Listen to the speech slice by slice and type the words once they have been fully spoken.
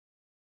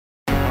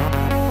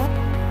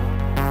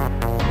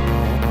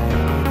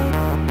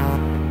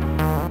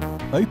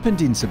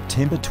Opened in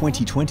September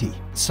 2020,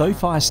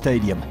 SoFi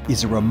Stadium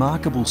is a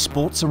remarkable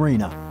sports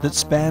arena that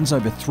spans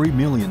over 3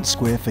 million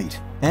square feet.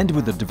 And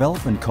with a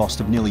development cost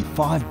of nearly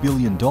 $5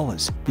 billion,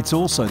 it's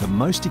also the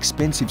most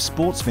expensive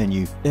sports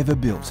venue ever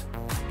built.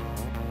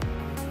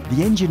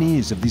 The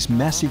engineers of this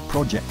massive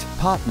project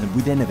partnered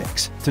with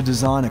ENERVEX to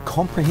design a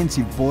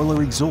comprehensive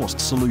boiler exhaust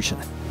solution.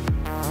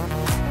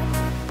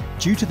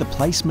 Due to the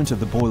placement of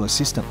the boiler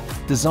system,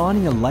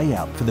 designing a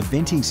layout for the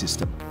venting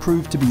system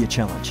proved to be a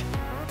challenge.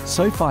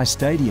 SoFi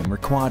Stadium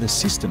required a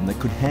system that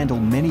could handle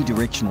many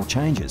directional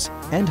changes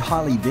and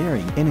highly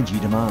varying energy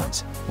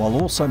demands,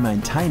 while also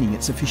maintaining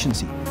its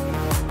efficiency.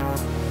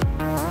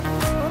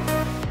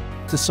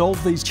 To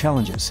solve these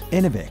challenges,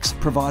 ENERVEX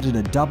provided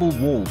a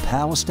double-wall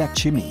power stack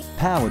chimney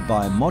powered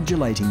by a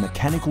modulating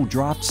mechanical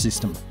draft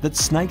system that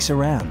snakes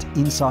around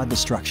inside the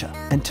structure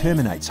and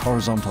terminates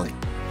horizontally.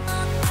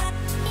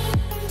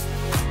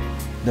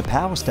 The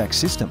Power Stack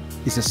system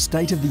is a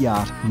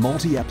state-of-the-art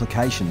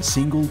multi-application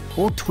single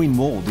or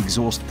twin-walled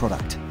exhaust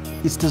product.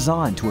 It's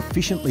designed to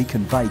efficiently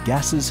convey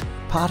gases,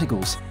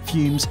 particles,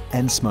 fumes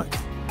and smoke.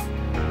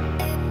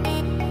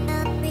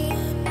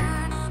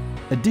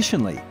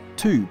 Additionally,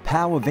 2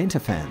 power venter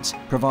fans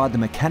provide the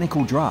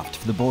mechanical draft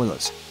for the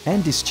boilers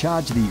and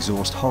discharge the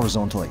exhaust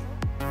horizontally.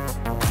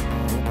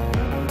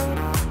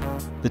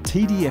 The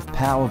TDF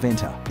Power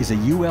Venter is a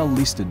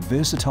UL-listed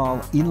versatile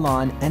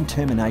inline and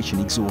termination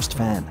exhaust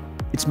fan.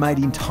 It's made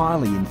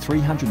entirely in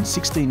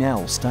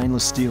 316L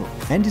stainless steel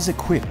and is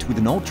equipped with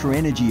an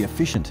ultra-energy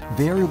efficient,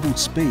 variable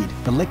speed,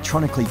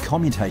 electronically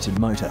commutated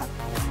motor.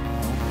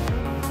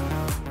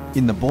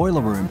 In the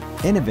boiler room,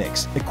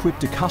 ENERVEX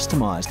equipped a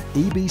customised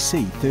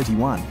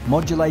EBC31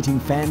 modulating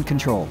fan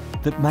control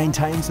that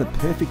maintains the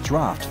perfect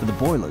draft for the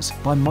boilers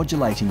by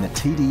modulating the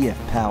TDF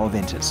power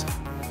venters.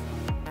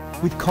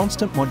 With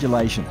constant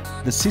modulation,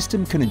 the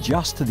system can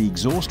adjust to the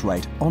exhaust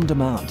rate on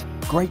demand,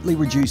 greatly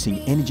reducing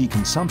energy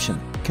consumption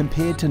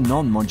compared to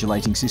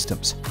non-modulating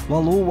systems,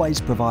 while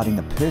always providing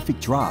the perfect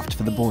draft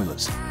for the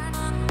boilers.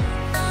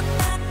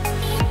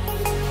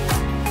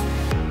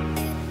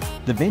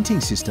 The venting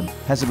system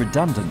has a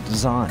redundant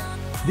design.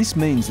 This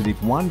means that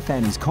if one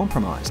fan is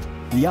compromised,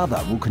 the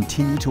other will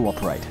continue to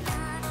operate.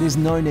 There's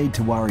no need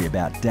to worry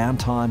about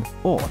downtime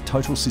or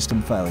total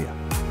system failure.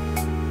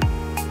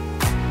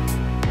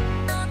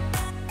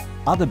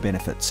 Other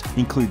benefits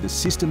include the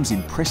system's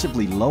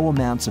impressively low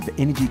amounts of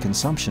energy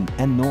consumption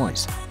and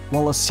noise,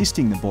 while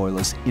assisting the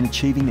boilers in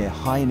achieving their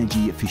high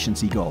energy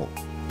efficiency goal.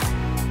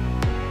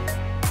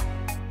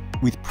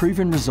 With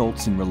proven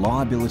results in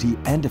reliability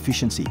and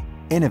efficiency,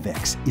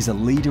 ENERVEX is a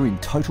leader in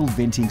total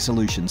venting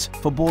solutions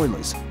for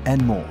boilers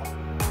and more.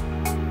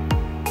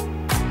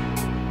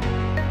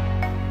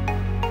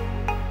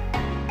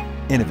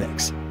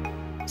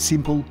 ENERVEX.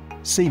 Simple,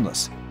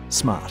 seamless,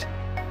 smart.